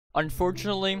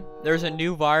Unfortunately, there's a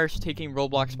new virus taking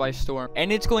Roblox by storm,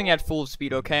 and it's going at full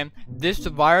speed, okay? This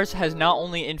virus has not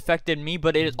only infected me,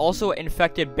 but it has also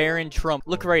infected Baron Trump.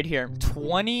 Look right here.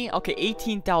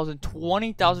 18,000,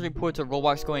 20,000 reports of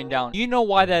Roblox going down. You know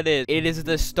why that is? It is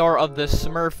the start of the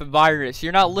Smurf virus.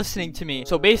 You're not listening to me.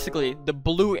 So basically, the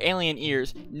blue alien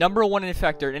ears, #1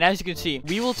 infector, and as you can see,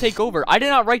 we will take over. I did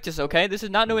not write this, okay? This is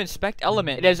not no inspect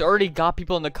element. It has already got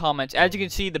people in the comments. As you can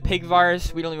see, the pig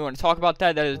virus, we don't even want to talk about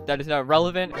that. That is not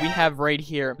relevant. We have right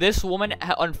here. This woman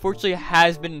unfortunately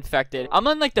has been infected. I'm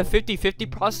on like the 50-50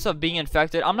 process of being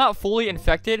infected. I'm not fully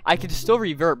infected. I can still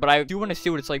revert, but I do want to see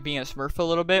what it's like being a Smurf a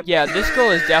little bit. Yeah, this girl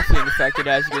is definitely infected,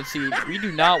 as you can see. We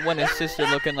do not want a sister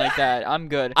looking like that. I'm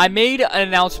good. I made an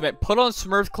announcement. Put on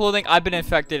Smurf clothing. I've been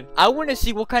infected. I want to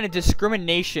see what kind of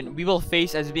discrimination we will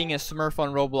face as being a Smurf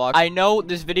on Roblox. I know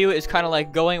this video is kind of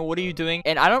like going, what are you doing?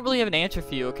 And I don't really have an answer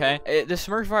for you, okay? The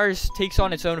Smurf virus takes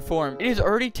on its own form. It is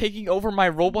already taking over my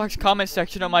Roblox comment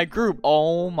section of my group.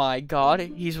 Oh my god,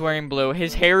 he's wearing blue.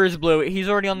 His hair is blue. He's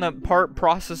already on the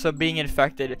process of being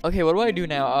infected. Okay, what do I do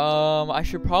now? I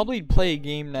should probably play a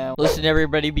game now. Listen,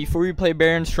 everybody, before we play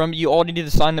Baron Trump, you all need to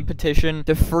sign the petition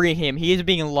to free him. He is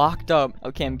being locked up.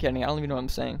 Okay, I'm kidding. I don't even know what I'm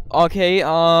saying. Okay,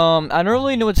 I don't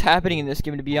really know what's happening in this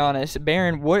game, to be honest.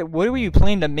 Baron, what are you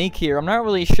planning to make here? I'm not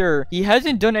really sure. He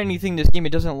hasn't done anything this game,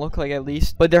 it doesn't look like, at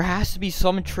least. But there has to be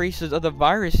some traces of the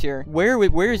virus here.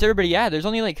 Where is everybody at? There's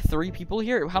only like 3 people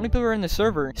here. How many people are in the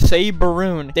server? Save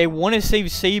Baroon. They want to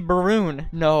save Baroon.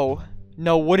 No,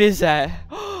 what is that?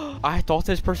 I thought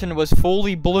this person was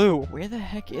fully blue. Where the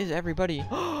heck is everybody?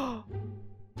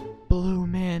 Blue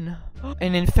man.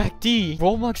 An infectee.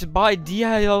 Roblox by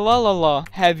DILLLA.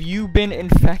 Have you been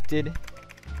infected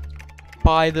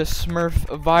by the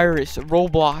Smurf virus?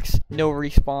 Roblox. No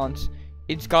response.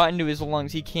 It's got into his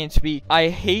lungs. He can't speak. I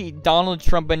hate Donald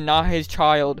Trump, but not his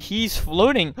child. He's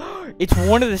floating. It's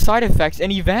one of the side effects,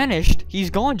 and he vanished. He's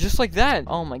gone just like that.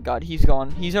 Oh my god, he's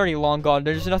gone. He's already long gone.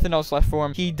 There's nothing else left for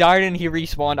him. He died and he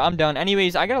respawned. I'm done.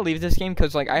 Anyways, I gotta leave this game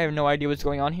because, like, I have no idea what's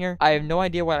going on here. I have no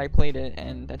idea why I played it,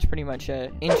 and that's pretty much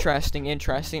it.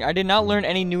 Interesting. I did not learn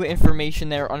any new information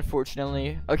there,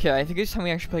 unfortunately. Okay, I think it's time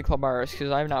we actually play Club Iris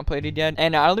because I have not played it yet,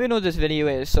 and I don't even know what this video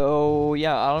is, so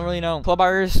yeah, I don't really know. Club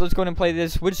Iris, let's go ahead and play this.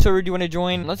 Which server do you want to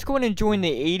join? Let's go ahead and join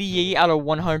the 88 out of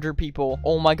 100 people.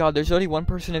 Oh my god, there's already 1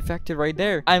 person infected right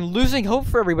there. I'm losing hope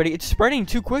for everybody. It's spreading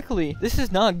too quickly. This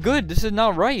is not good. This is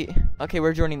not right. Okay,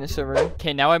 we're joining the server.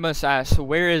 Okay, now I must ask,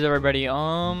 where is everybody?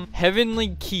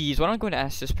 Heavenly Keys. Why don't I go and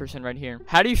ask this person right here?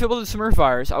 How do you feel about the Smurf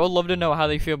virus? I would love to know how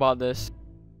they feel about this.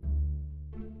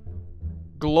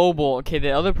 Global. Okay,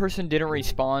 the other person didn't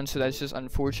respond, so that's just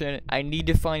unfortunate. I need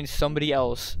to find somebody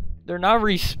else. They're not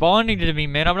responding to me,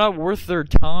 man. I'm not worth their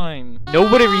time.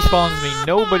 Nobody responds to me.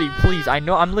 Nobody, please. I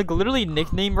know I'm like literally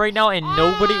nicknamed right now and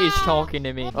nobody is talking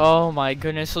to me. Oh my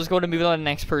goodness. Let's go to move on to the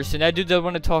next person. That dude doesn't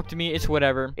want to talk to me. It's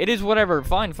whatever. It is whatever.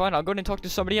 Fine. I'll go ahead and talk to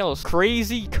somebody else.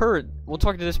 Crazy Kurt. We'll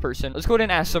talk to this person. Let's go ahead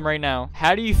and ask them right now.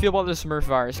 How do you feel about the Smurf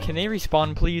virus? Can they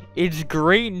respond, please? It's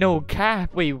great. No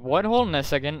cap. Wait, what? Hold on a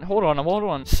second. Hold on.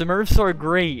 Smurfs are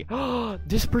great.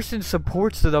 This person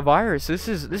supports the virus. This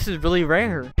is really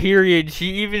rare. Period. She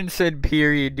even said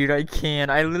period, dude. I can't.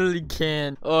 I literally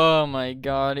can't. Oh my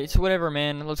god. It's whatever,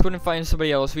 man. Let's go ahead and find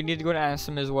somebody else. We need to go and ask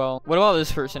them as well. What about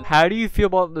this person? How do you feel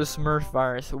about the Smurf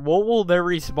virus? What will their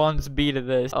response be to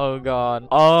this? Oh god.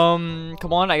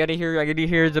 Come on. I gotta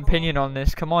hear his opinion on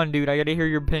this. Come on, dude. I gotta hear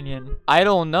your opinion. I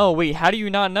don't know. Wait, how do you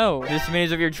not know? This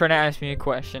means if you're trying to ask me a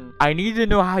question. I need to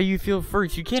know how you feel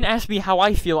first. You can't ask me how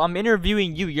I feel. I'm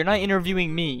interviewing you. You're not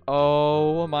interviewing me.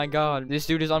 Oh my god. This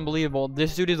dude is unbelievable.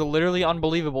 This dude is literally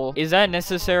unbelievable. Is that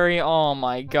necessary? Oh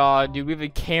my god, dude. We have a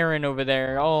Karen over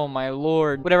there. Oh my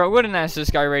lord. Whatever. I'm gonna ask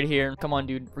this guy right here. Come on,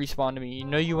 dude. Respond to me. You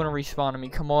know you want to respond to me.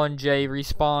 Come on, Jay.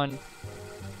 Respond.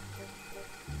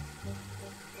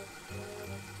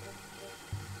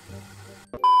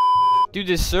 Dude,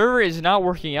 this server is not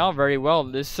working out very well.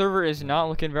 This server is not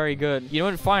looking very good. You know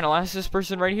what? Fine. I'll ask this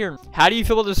person right here. How do you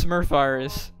feel about the Smurf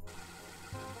virus?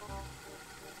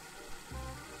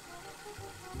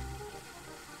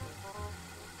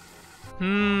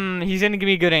 He's gonna give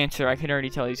me a good answer. I can already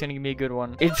tell. He's gonna give me a good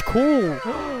one. It's cool.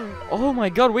 Oh my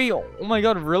god, wait. Oh my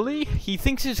god, really? He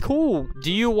thinks it's cool.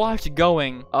 Do you watch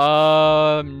Going?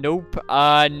 Nope.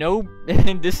 Nope.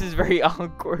 This is very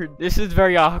awkward.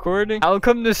 How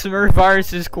come the Smurf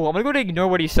virus is cool? I'm gonna go to ignore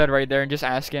what he said right there and just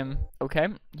ask him. Okay.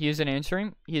 He isn't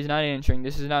answering. He is not answering.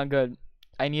 This is not good.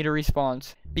 I need a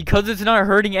response. Because it's not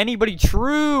hurting anybody.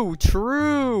 True.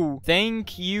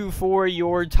 Thank you for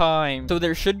your time. So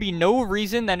there should be no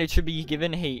reason that it should be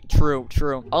given hate. True.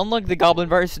 Unlike the goblin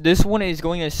virus, this one is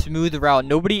going a smooth route.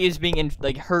 Nobody is being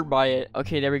hurt by it.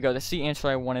 Okay, there we go. That's the answer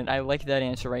I wanted. I like that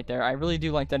answer right there. I really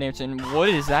do like that answer. And what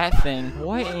is that thing?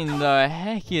 What in the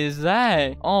heck is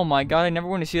that? Oh my god, I never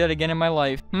want to see that again in my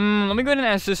life. Let me go ahead and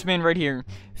ask this man right here.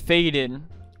 Faded.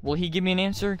 Will he give me an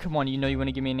answer? Come on, you know you want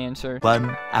to give me an answer.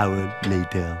 1 hour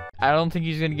later. I don't think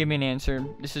he's going to give me an answer.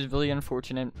 This is really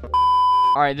unfortunate.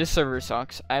 Alright, this server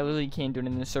sucks. I literally can't do it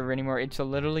in this server anymore. It's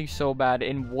literally so bad.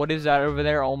 And what is that over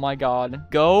there? Oh my god.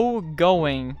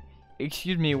 Going.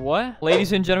 Excuse me, what?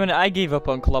 Ladies and gentlemen, I gave up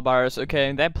on Club Iris,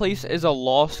 okay? That place is a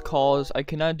lost cause. I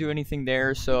cannot do anything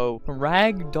there, so...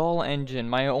 Ragdoll Engine,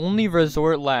 my only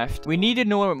resort left. We need to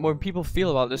know what people feel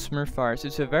about this Smurf virus.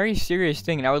 It's a very serious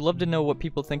thing, and I would love to know what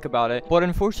people think about it. But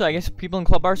unfortunately, I guess people in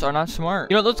Club Iris are not smart.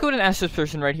 You know, let's go ahead and ask this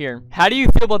person right here. How do you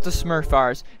feel about the Smurf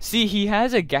virus? See, he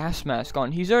has a gas mask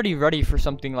on. He's already ready for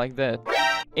something like this.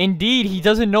 Indeed, he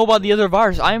doesn't know about the other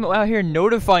virus. I'm out here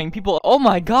notifying people. Oh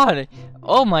my god.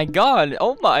 Oh my god.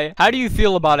 Oh my. How do you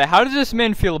feel about it? How does this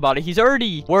man feel about it? He's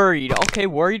already worried. Okay,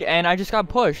 worried, and I just got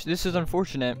pushed. This is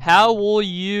unfortunate. How will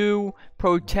you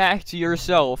protect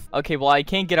yourself? Okay, well, I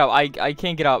can't get up. I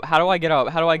can't get up. How do I get up?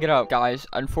 How do I get up? Guys,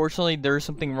 unfortunately, there's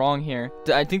something wrong here.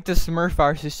 I think the Smurf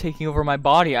virus is taking over my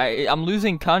body. I'm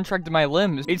losing contract in my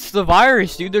limbs. It's the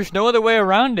virus, dude. There's no other way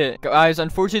around it. Guys,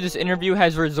 unfortunately, this interview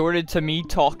has resorted to me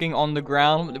talking on the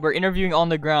ground. We're interviewing on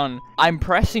the ground. I'm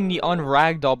pressing the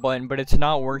unragdoll button, but it's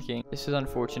not working. This is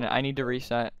unfortunate. I need to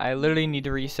reset. I literally need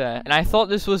to reset. And I thought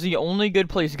this was the only good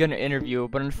place to get an interview,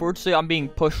 but unfortunately, I'm being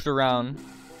pushed around.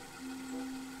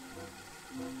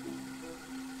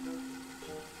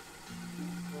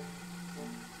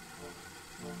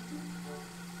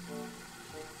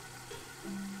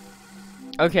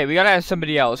 Okay, we gotta ask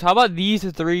somebody else. How about these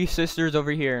 3 sisters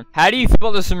over here? How do you feel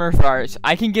about the Smurf virus?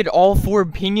 I can get all 4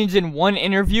 opinions in one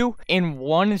interview. In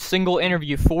one single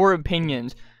interview, 4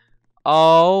 opinions.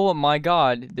 Oh my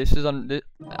god. This is I'm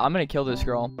gonna kill this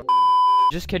girl.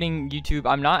 Just kidding, YouTube.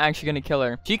 I'm not actually gonna kill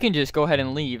her. She can just go ahead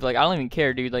and leave. Like, I don't even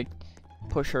care, dude. Like,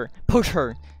 push her.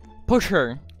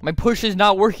 My push is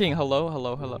not working.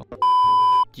 Hello.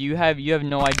 You have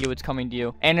no idea what's coming to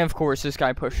you. And of course, this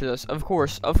guy pushes us. Of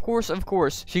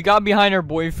course. She got behind her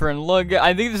boyfriend. Look,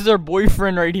 I think this is her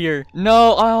boyfriend right here.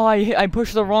 No, oh, I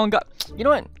pushed the wrong guy. You know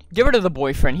what? Get rid of the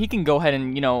boyfriend. He can go ahead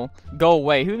and, go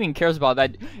away. Who even cares about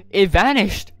that? It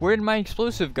vanished. Where did my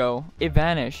explosive go? It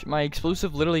vanished. My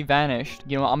explosive literally vanished.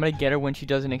 You know, I'm gonna get her when she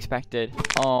doesn't expect it.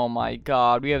 Oh my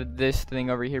god. We have this thing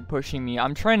over here pushing me.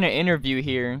 I'm trying to interview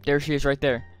here. There she is right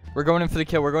there. We're going in for the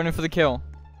kill.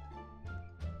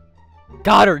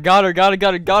 Got her.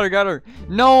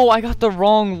 No, I got the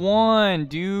wrong one,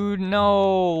 dude.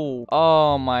 No.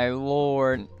 Oh, my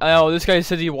lord. Oh, this guy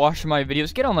says he watched my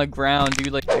videos. Get on the ground,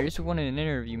 dude. Like, I just wanted an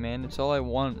interview, man. That's all I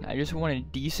want. I just want a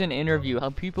decent interview. How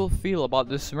people feel about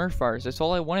the Smurf virus. That's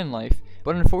all I want in life.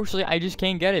 But unfortunately, I just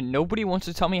can't get it. Nobody wants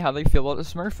to tell me how they feel about the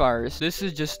Smurf virus. This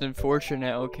is just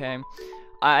unfortunate, okay?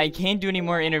 I can't do any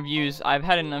more interviews. I've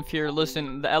had enough here.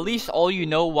 Listen, at least all you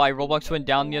know why Roblox went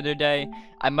down the other day.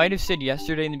 I might have said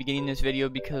yesterday in the beginning of this video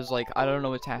because, like, I don't know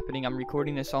what's happening. I'm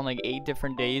recording this on, like, 8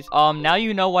 different days. Now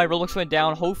you know why Roblox went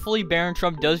down. Hopefully, Baron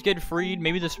Trump does get freed.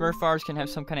 Maybe the Smurf virus can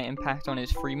have some kind of impact on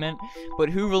his freement.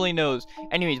 But who really knows?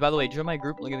 Anyways, by the way, join my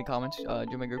group. Look in the comments.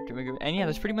 Join my group. And yeah,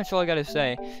 that's pretty much all I gotta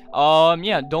say.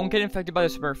 Yeah, don't get infected by the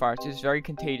Smurf virus. It's very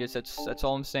contagious. That's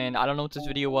all I'm saying. I don't know what this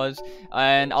video was.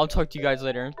 And I'll talk to you guys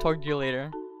later. Talk to you later.